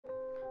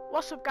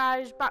What's up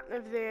guys, back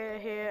with the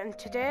here, and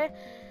today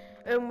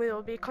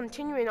we'll be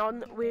continuing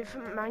on with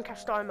Minecraft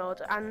Story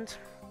Mode, and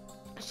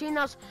seeing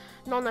as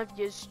none of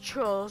you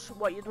chose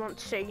what you'd want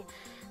to see,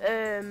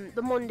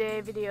 the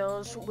Monday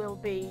videos will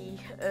be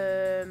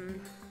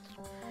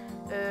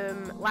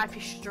Life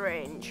is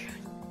Strange,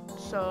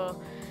 so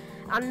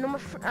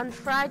and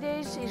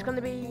Fridays is going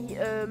to be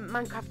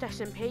Minecraft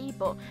SMP,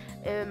 but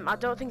I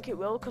don't think it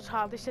will, because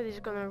Hardy said he's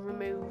going to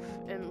remove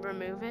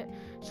it,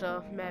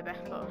 so maybe.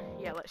 But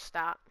yeah, let's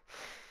start.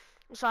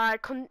 So I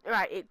couldn't,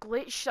 it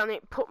glitched and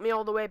it put me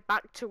all the way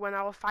back to when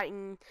I was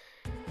fighting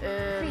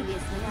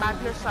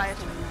Magnus, so I had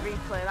to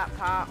replay that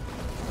part.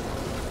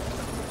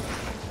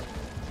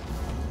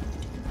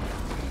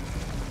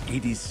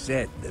 It is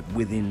said that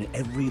within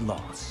every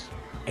loss,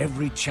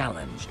 every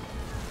challenge,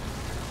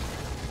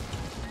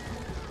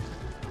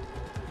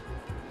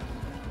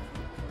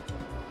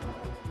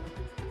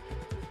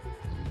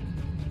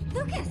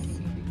 Lucas!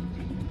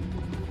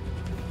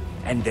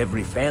 And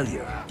every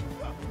failure,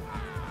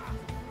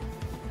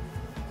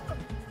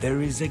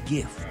 there is a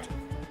gift.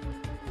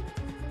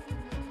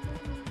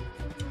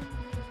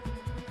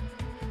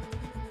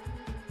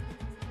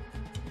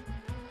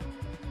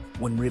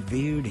 When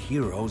revered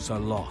heroes are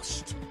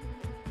lost,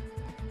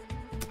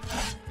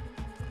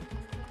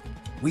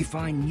 we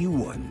find new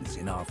ones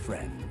in our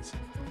friends.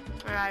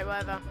 Alright,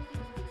 whatever.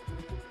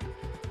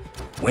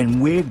 When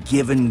we're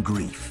given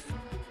grief,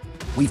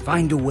 we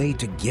find a way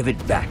to give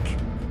it back.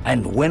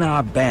 And when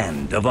our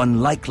band of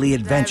unlikely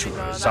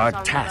adventurers are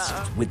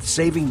tasked with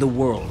saving the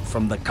world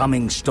from the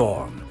coming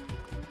storm,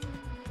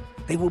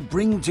 they will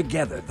bring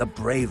together the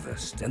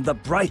bravest and the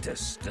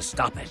brightest to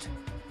stop it.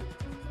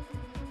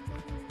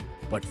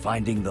 But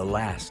finding the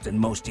last and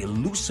most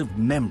elusive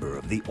member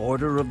of the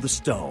Order of the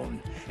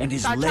Stone and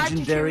his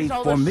legendary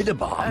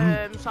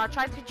Formidabomb so I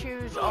tried to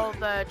choose all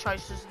the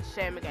choices the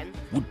same again.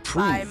 Would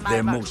prove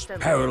their most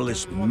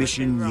perilous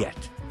mission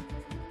yet.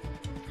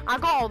 I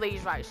got all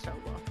these right still,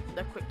 though.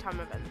 The quick time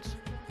events.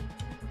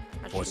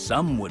 For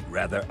some would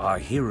rather our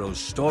hero's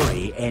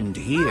story end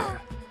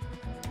here.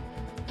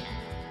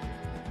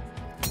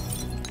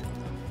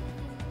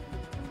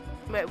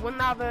 Wait,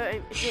 wouldn't have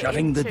a,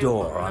 shutting the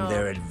door on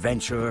their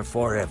adventure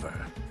forever.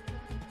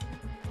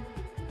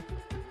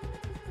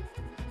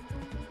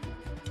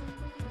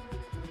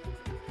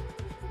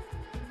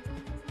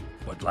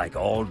 But like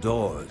all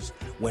doors,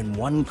 when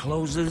one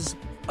closes,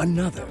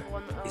 another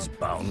is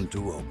bound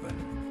to open.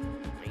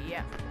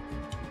 Yeah.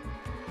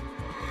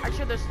 I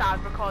should have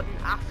started recording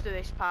after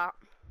this part.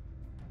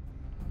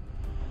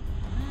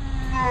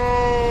 No!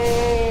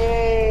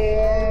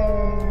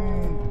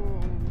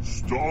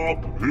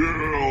 Stop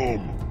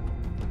him!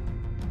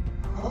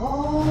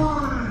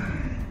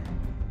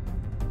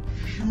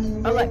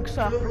 Alexa,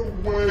 set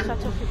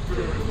a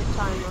 15-minute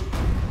timer.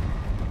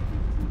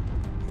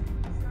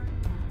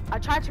 I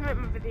tried to make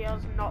my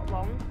videos not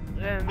long,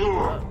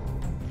 but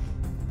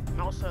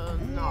also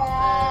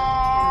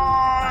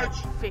not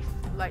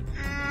like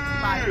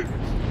 5 minutes.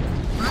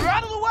 You're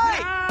out of the way!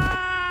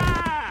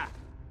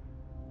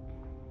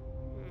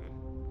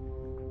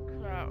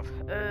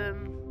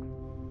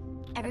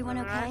 Everyone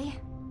okay?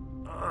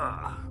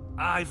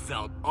 I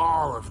felt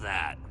all of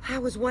that.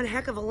 That was one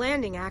heck of a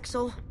landing,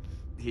 Axel.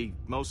 He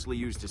mostly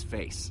used his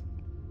face.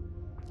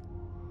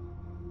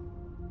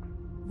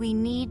 We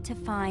need to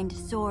find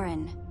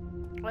Soren.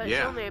 Well, it's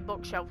only a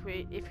bookshelf.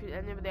 If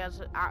anybody has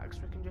an axe,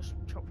 we can just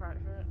chop right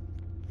through it.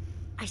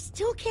 I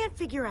still can't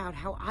figure out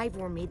how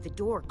Ivor made the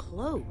door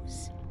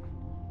close.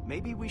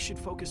 Maybe we should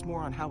focus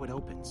more on how it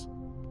opens.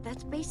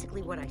 That's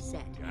basically what I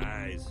said.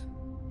 Guys.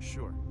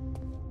 Sure.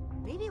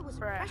 Maybe it was a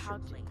pressure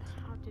plate.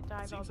 How did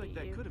I Seems like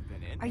that could have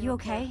been it. Are you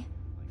okay?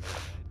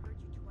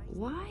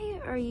 Why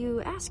are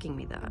you asking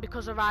me that?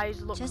 Because her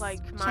eyes look Just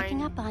like mine.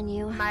 checking up on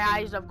you. My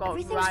eyes have got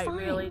Fine.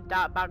 really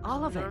dark bags.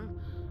 All of it. And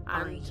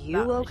Are you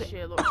okay?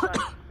 She looks like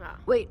that.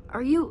 Wait,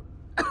 are you...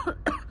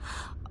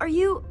 are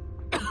you...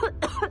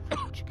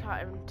 She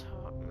can't even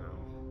talk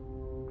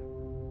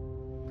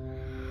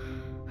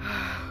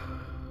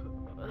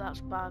now.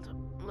 That's bad.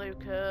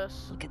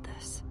 Lucas. Look at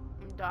this.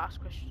 Don't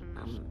ask questions.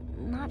 I'm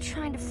not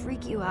trying to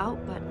freak you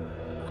out, but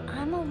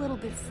I'm a little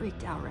bit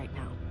freaked out right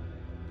now.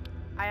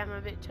 I am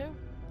a bit too.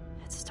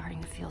 It's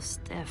starting to feel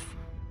stiff.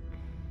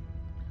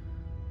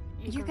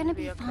 You're gonna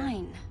be okay.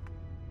 fine.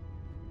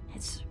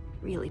 It's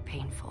really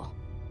painful.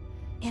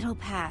 It'll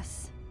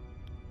pass.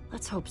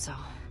 Let's hope so.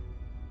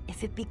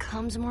 If it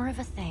becomes more of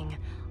a thing,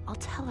 I'll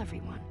tell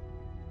everyone.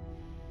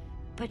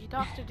 But You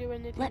don't have to do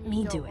anything. let you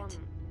me don't do want. it.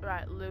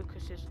 Right,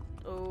 Lucas is.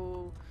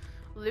 Oh,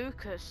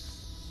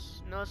 Lucas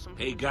knows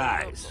something. Hey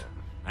guys,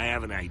 I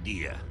have an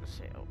idea.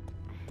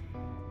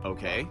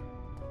 Okay.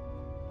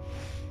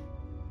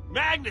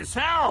 Magnus,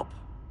 help!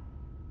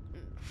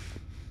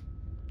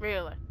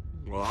 Really?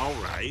 Well, all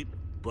right,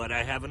 but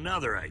I have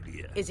another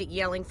idea. Is it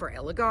yelling for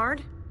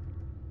Ellegaard?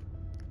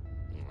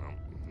 Well,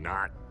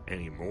 not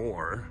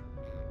anymore.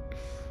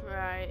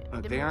 Right.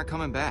 They aren't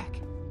coming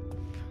back.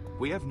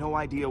 We have no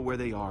idea where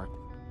they are.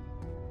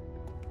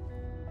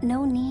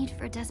 No need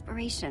for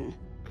desperation.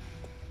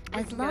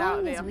 As can get out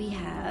of long as here. we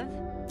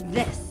have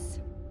this.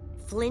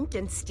 Flint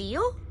and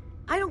steel?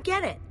 I don't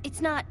get it.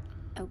 It's not...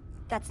 Oh,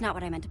 that's not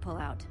what I meant to pull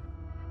out.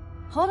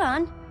 Hold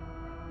on.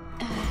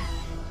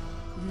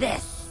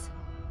 This.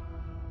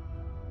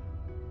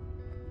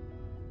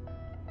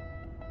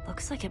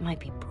 Looks like it might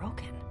be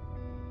broken.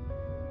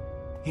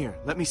 Here,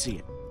 let me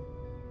see it.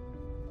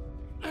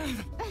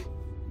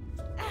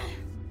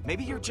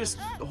 Maybe you're just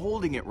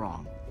holding it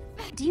wrong.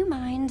 Do you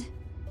mind?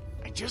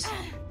 I just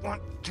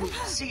want to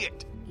see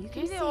it. You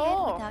can Get see it it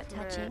off. without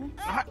touching.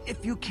 Not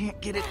if you can't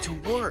get it to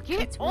work.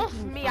 Get off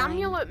working me fine.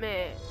 amulet,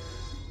 mate.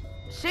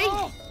 See?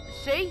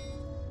 See?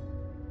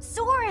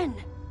 Soren!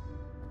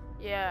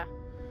 Yeah.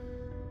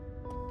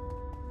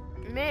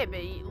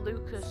 Maybe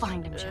Lucas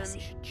Find him, Jesse.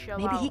 should chill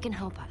Maybe out. he can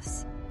help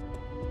us.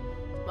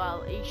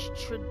 Well, he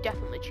should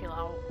definitely chill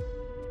out.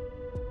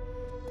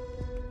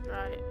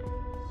 Right.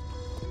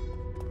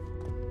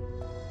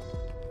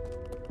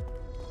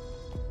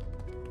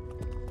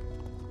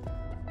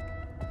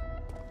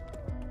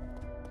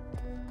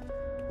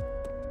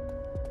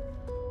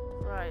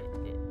 Right.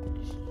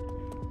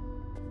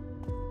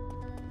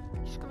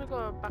 Just gonna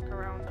go back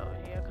around over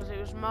here because it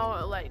was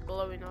more like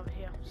glowing over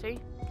here. See?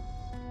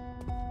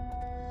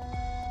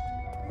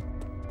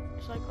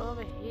 It's like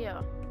over here.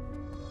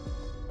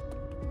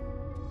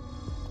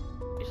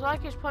 It's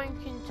like it's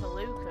pointing to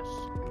Lucas.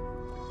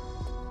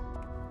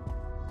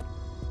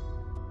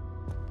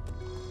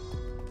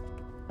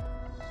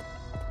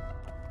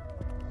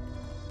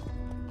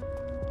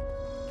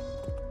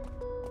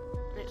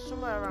 It's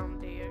somewhere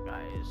around here,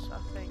 guys, I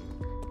think.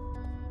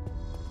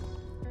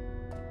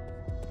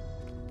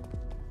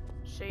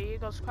 See,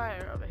 it goes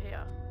quiet over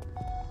here.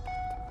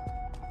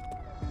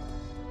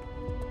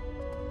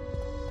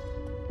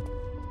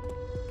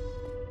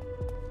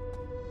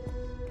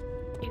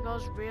 It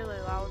goes really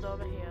loud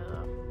over here,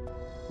 though.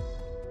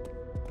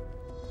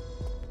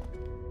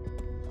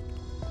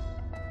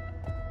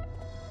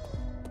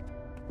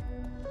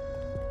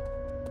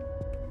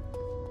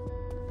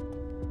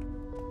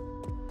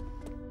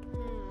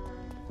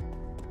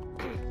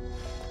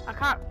 I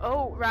can't.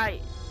 Oh,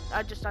 right.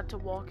 I just had to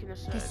walk in a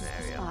certain This is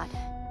the area. spot.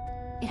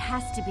 It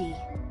has to be.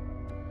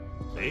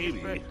 So it just Maybe.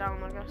 broke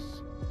down, I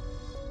guess.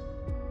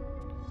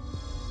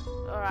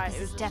 Alright, This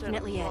it was is a certain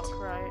definitely it. block,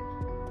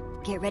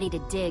 right? Get ready to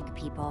dig,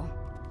 people.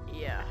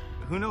 Yeah.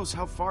 Who knows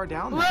how far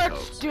down that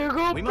Let's goes? dig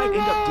up We the might end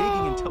up digging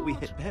road. until we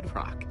hit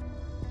bedrock.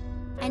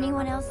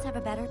 Anyone else have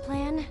a better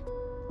plan?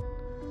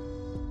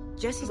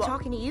 Jesse's What?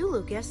 talking to you,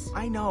 Lucas.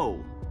 I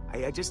know.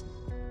 I just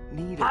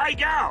need it. I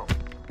go!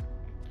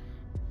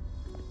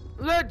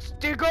 Let's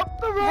dig up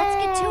the road.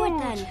 Let's get to it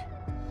then.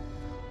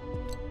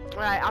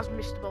 Right, as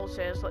Mr. Ball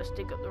says, let's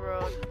dig up the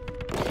road.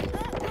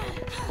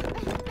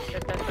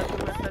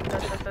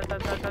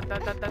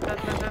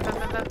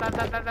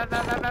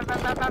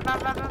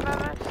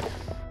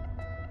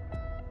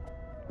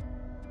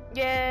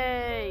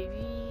 Yay!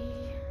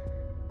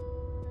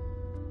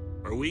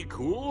 Are we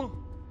cool?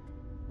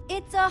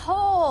 It's a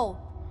hole.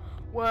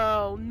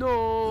 Well,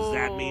 no. Does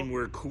that mean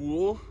we're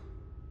cool?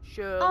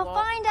 Sure. I'll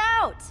find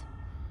out.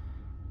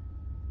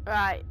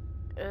 Right.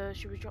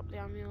 Should we drop the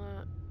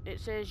amulet? It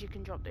says you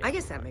can drop the I amulet.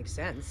 guess that makes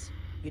sense.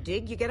 You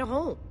dig, you get a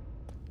home.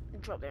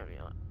 Drop the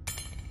amulet.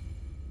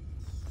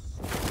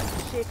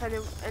 See if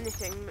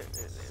anything.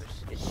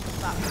 It's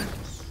just that.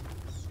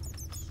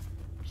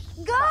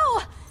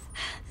 Go!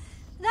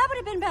 That would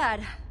have been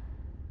bad.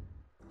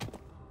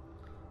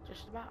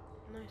 Just about.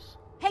 Nice.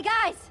 Hey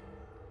guys,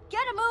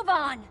 get a move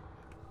on.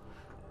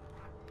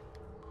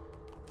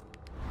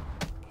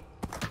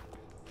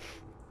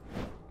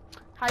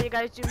 How you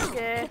guys doing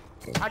today?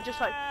 I just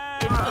like.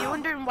 If you're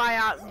wondering why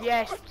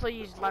yes,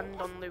 please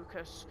land on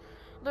Lucas.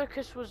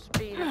 Lucas was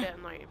being a bit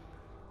annoying.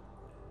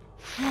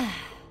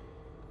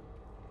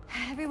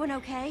 Everyone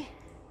okay?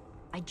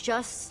 I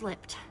just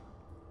slipped.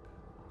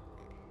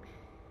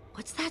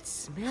 What's that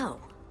smell?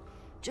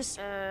 Just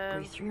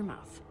breathe through your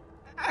mouth.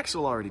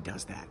 Axel already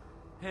does that.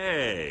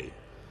 Hey.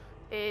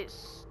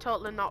 It's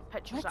totally not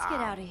Petra's Let's arm.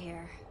 get out of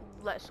here.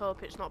 Let's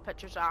hope it's not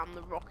Petra's arm.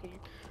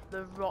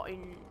 The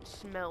rotting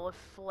smell of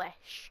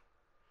flesh.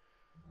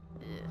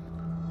 Ugh.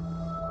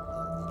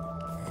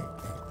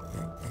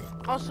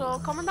 Also,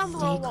 comment down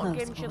below Stay what close,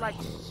 games you boy. like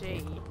to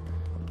see.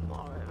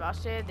 More of. I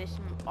say this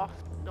often,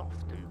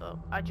 but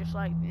I just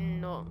like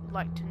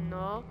to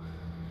know.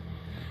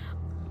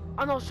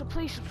 And also,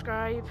 please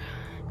subscribe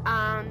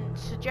and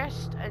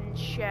suggest and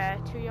share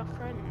to your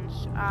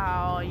friends.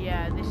 Oh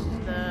yeah, this is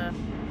the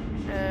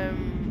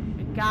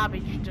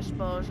garbage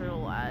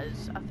disposal,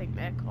 as I think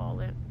they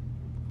call it.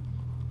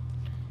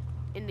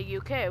 In the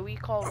UK, we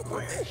call it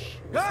rubbish,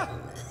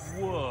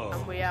 Whoa.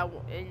 and we are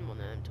in one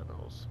of them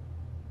tunnels.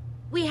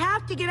 We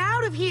have to get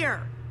out of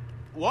here!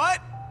 What?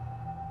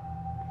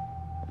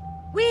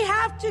 We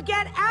have to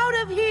get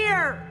out of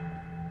here!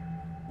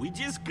 We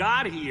just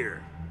got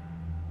here.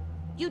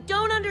 You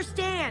don't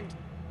understand.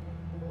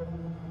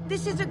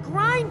 This is a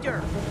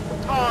grinder.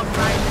 Oh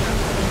my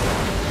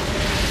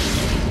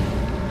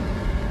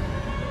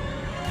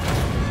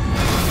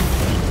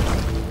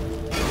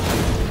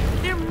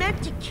They're meant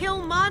have to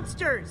kill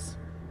monsters.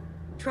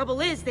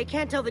 Trouble is, they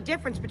can't tell the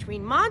difference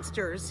between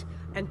monsters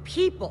and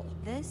people.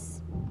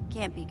 This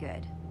can't be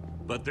good.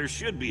 But there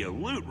should be a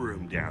loot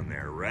room down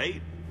there,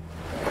 right?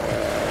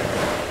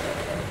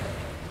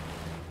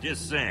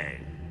 Just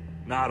saying.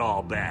 Not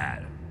all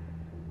bad.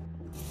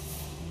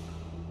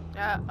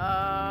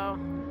 Uh-oh.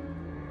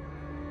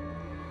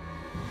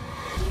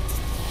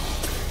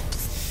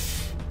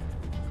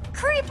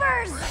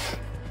 Creepers!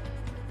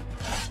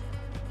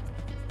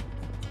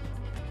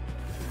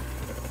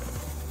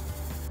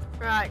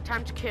 Right,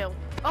 time to kill.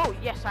 Oh,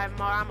 yes, I have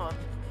more ammo.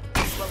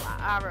 Well,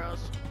 arrows.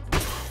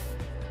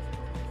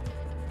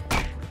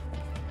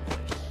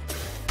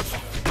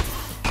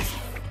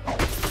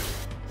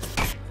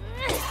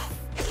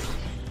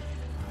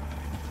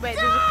 Wait,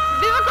 there's a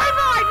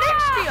creeper right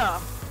next to you!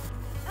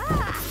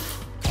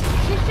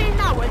 She's seen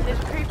that when there's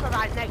a creeper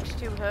right next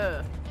to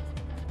her.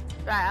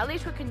 Right, at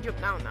least we can jump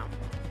down now.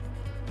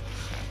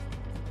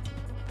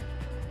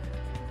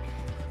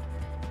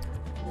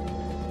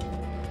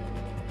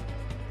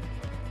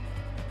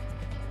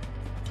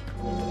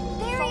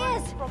 There he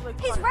is!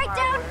 He's right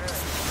down!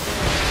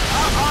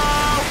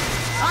 Uh-oh!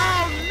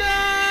 Oh,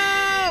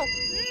 no!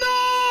 No!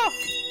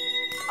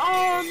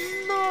 Oh,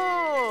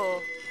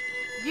 no!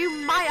 You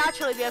might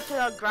actually be able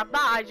to grab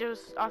that.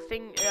 I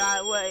think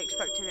I weren't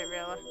expecting it,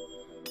 really.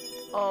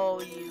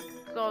 Oh, you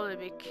gotta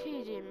be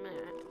kidding me.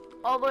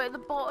 All the way at the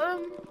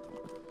bottom?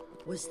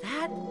 Was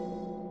that?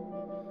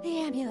 The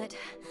amulet.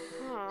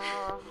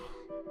 Oh,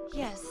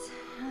 Yes.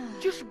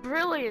 just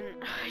brilliant.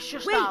 It's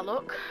just Wait. that,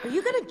 look. Are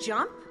you gonna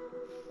jump?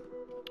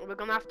 We're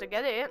gonna have to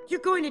get it. You're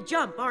going to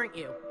jump, aren't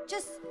you?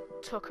 Just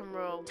Tuck and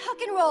roll. tuck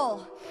and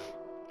roll.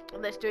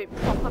 Let's do it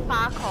proper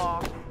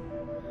parkour.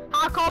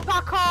 Hardcore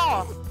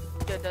parkour!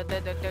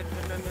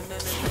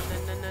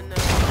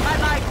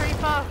 Bye-bye,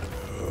 creeper!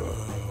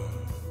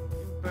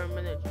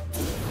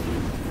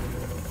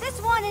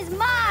 This one is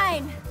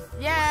mine!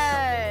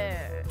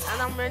 Yeah!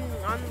 And I'm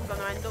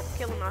gonna end up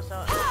killing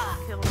myself.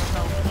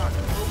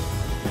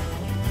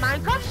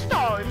 Minecraft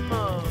story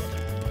mode.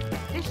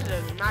 This is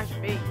a nice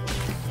beat.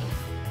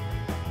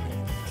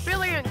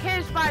 Brilliant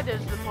cave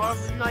spiders, the more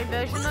annoying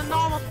version of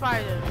normal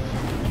spiders.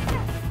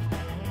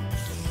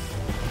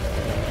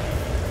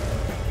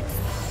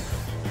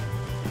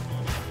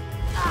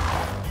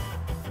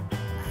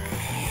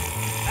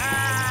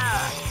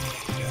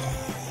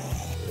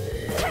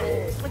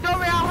 Don't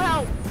worry, I'll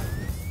help.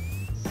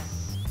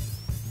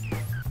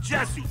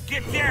 Jesse,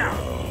 get down!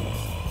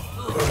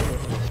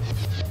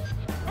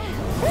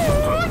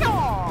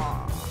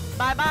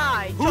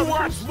 Bye-bye. Who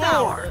wants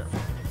more?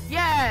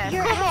 Yeah,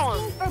 You're come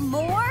asking on. for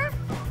more?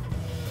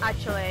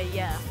 Actually,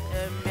 yeah.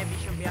 Maybe you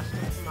shouldn't be asking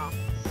for more.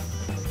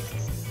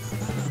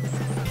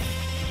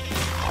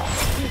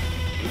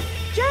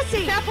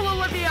 Jesse! Careful,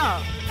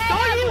 Olivia.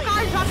 Don't you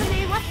guys have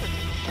any weapons?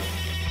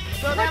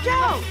 Don't Watch have any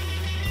out!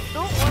 weapons.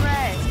 Don't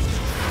worry.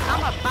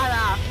 I'm a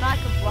badass. I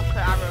can block an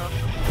arrow.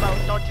 Well,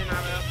 dodge an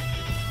arrow.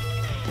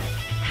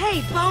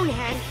 Hey,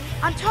 bonehead!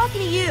 I'm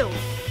talking to you! Oi,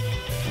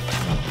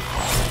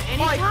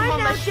 Anytime come on,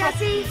 now, let's drop-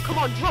 Jesse! Come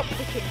on, drop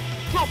kicking.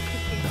 Drop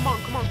kicking. Come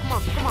on, come on, come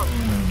on, come on.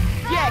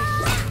 Yes.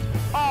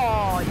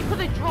 Oh, you could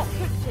have drop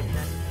kicked him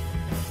then.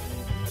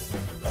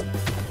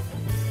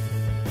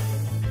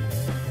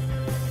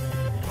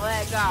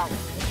 Let go.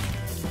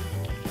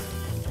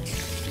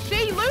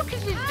 See,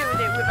 Lucas is doing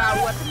it without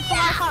weapons, so I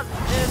can't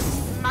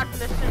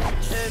Magnus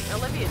and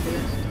Olivia do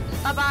it.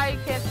 Bye-bye,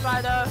 Kid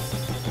Spider.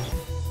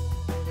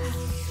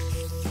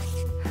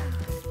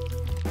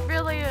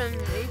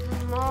 Brilliant,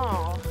 even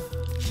more.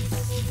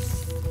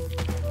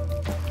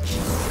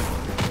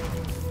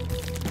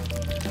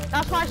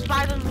 That's why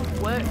spiders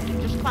work, you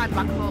just climb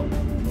back up.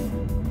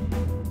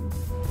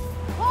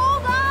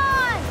 Hold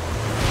on!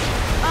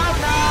 Oh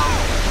no!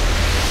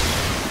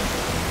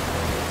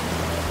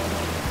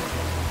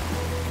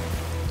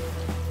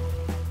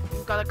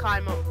 You've gotta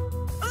climb up.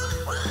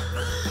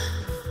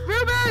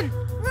 Ruben!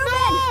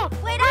 No!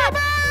 Wait up!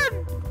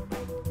 Ruben!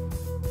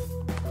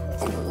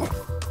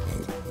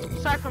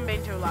 Sorry if I'm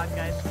being too loud,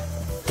 guys.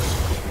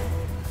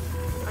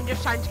 I'm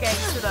just trying to get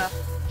into the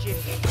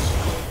gist.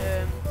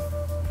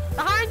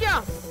 Behind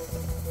you!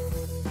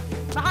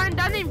 Behind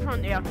and in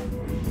front of you.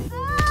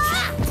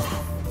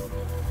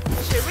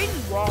 2 in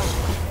 1.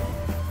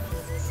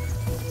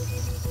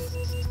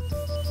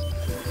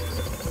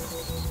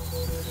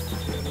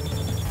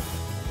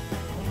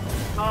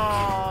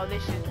 Oh,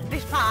 this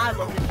part, I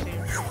love this too.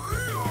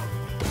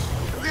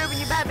 Ruben,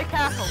 you better be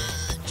careful.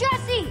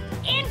 Jesse!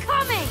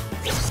 Incoming!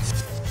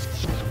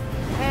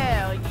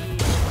 Hell yeah.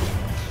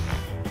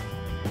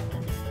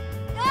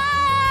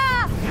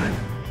 Ah!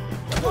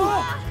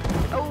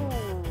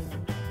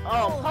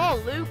 Oh, poor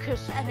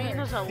Lucas being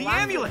us a The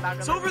landing amulet! bag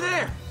It's of over it.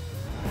 there!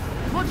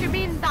 What do you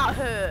mean that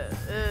hurt,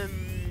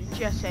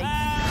 Jesse? I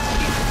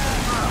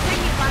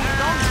think you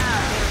landed on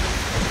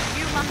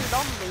you landed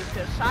on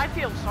Lucas. I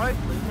feel sorry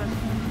for Lucas.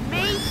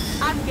 Me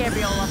and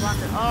Gabriel have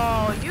landed.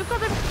 Oh, you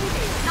got him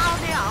kidding. Now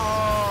they are.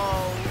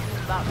 Oh,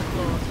 that's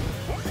close.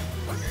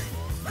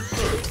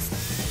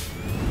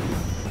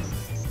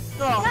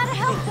 Oh. Gotta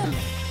help them!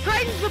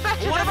 Trains are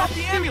better What than about a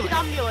the stupid ambulance?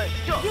 ambulance.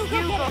 You go You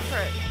get go it. for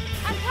it.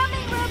 I'm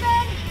coming,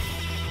 Ruben!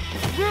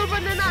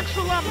 Ruben and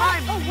Axel are my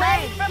Get away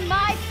main. from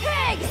my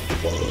pigs!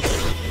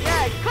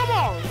 Yeah, come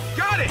on.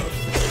 Got it!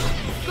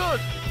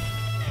 Good.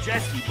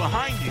 Jesse,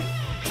 behind you.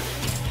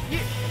 You,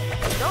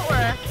 don't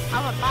worry,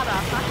 I'm a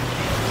badass. I can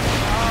do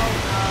it. Oh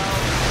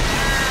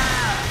no.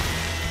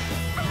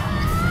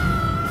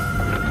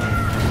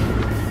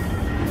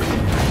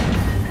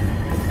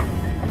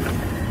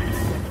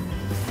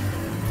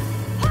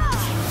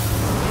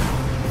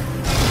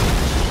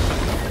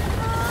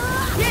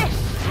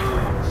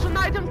 Yes! So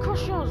now them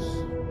crush us.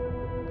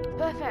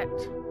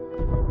 Perfect.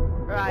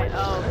 Right,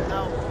 oh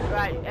no.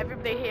 Right,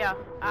 everybody here.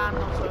 I'm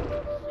not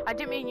so. I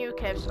didn't mean you,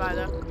 Cave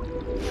Spider.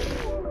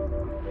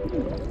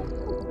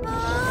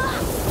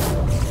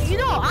 You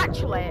know,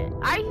 actually,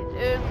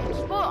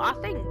 I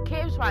think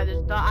cave spiders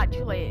don't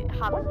actually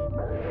have,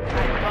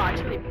 don't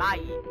actually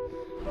bite.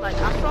 Like,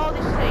 I saw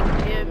this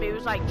thing, it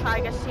was like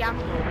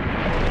Trigaciano,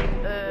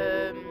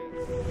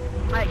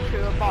 like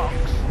through a box.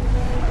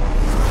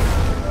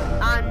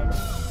 And,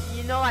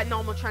 you know, like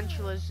normal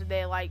tarantulas,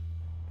 they like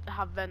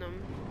have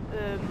venom.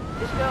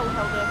 This girl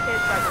held a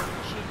cave spider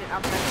and she didn't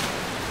have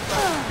venom.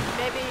 But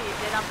maybe it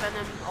did have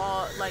venom,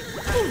 or like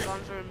the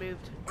hands were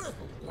removed.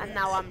 And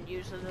now I'm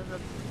using it as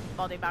a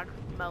body bag,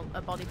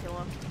 a body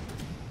pillow.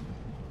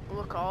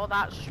 Look at all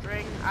that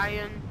string,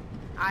 iron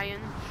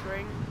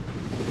string.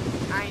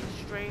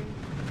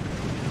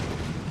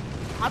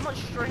 How much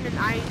string and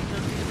iron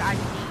does this guy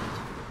need?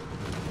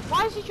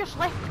 Why has he just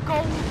left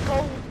gold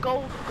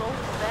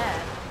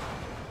there?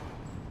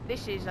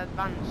 This is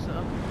advanced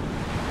though.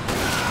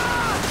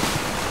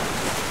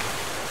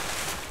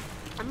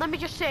 And let me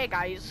just say,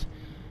 guys,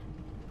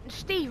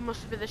 Steve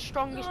must be the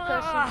strongest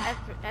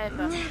person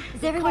ever.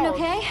 Is everyone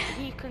okay?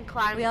 He can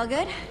climb. We all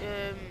good?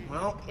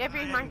 Well,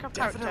 every I'm Minecraft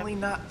definitely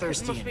character not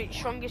thirsty must be the anymore.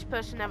 strongest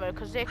person ever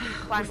because they can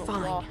climb We're up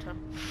fine. water.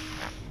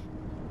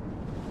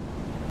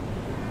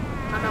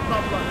 And I'm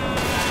not blood.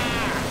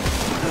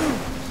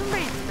 For some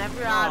reason,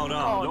 every No,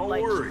 no, don't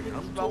like, worry.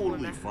 something's I'm wrong with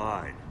totally me.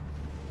 fine.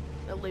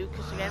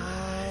 Lucas again.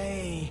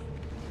 Hi.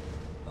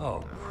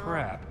 Oh,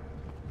 crap.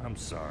 I'm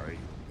sorry.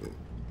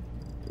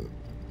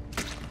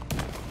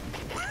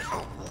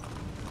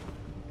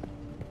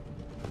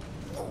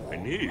 I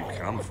knew you'd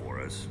come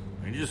for us.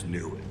 I just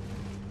knew it.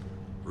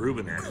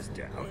 Ruben had his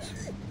doubts.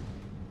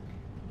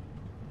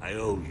 I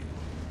owe you.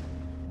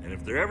 And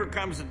if there ever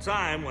comes a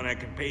time when I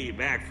can pay you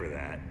back for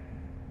that,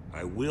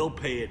 I will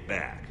pay it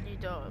back. You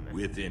don't, man.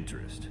 With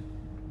interest.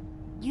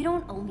 You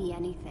don't owe me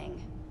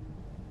anything.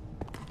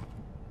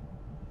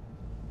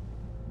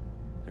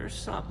 There's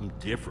something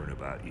different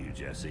about you,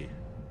 Jesse.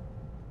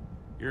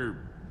 You're...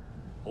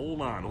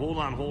 Hold on.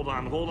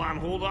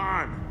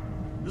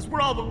 This is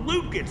where all the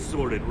loot gets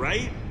sorted,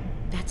 right?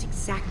 That's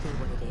exactly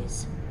what it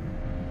is.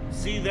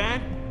 See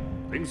that?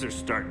 Things are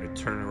starting to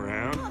turn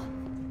around.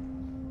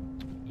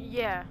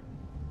 Yeah.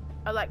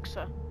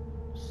 Alexa,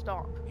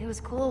 stop. It was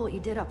cool what you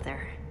did up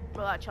there.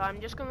 Well, actually, I'm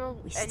just gonna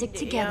We end stick it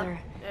together,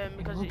 here,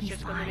 because we'll it's be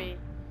just gonna be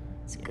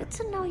It's good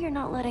to know you're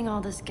not letting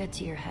all this get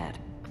to your head.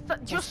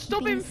 just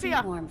stubborn keeping the seat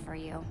fear. warm for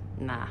you.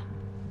 Nah.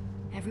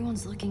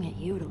 Everyone's looking at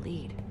you to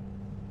lead.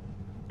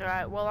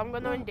 Alright, well, I'm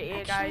gonna end it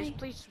here, guys. actually-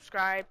 Please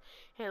subscribe,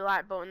 hit the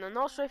like button, and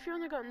also if you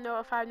want to get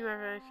notified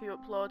whenever I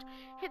upload,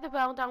 hit the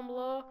bell down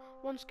below.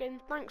 Once again,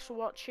 thanks for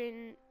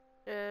watching.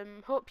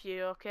 Hope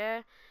you're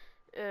okay.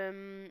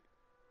 And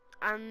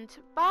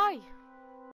bye.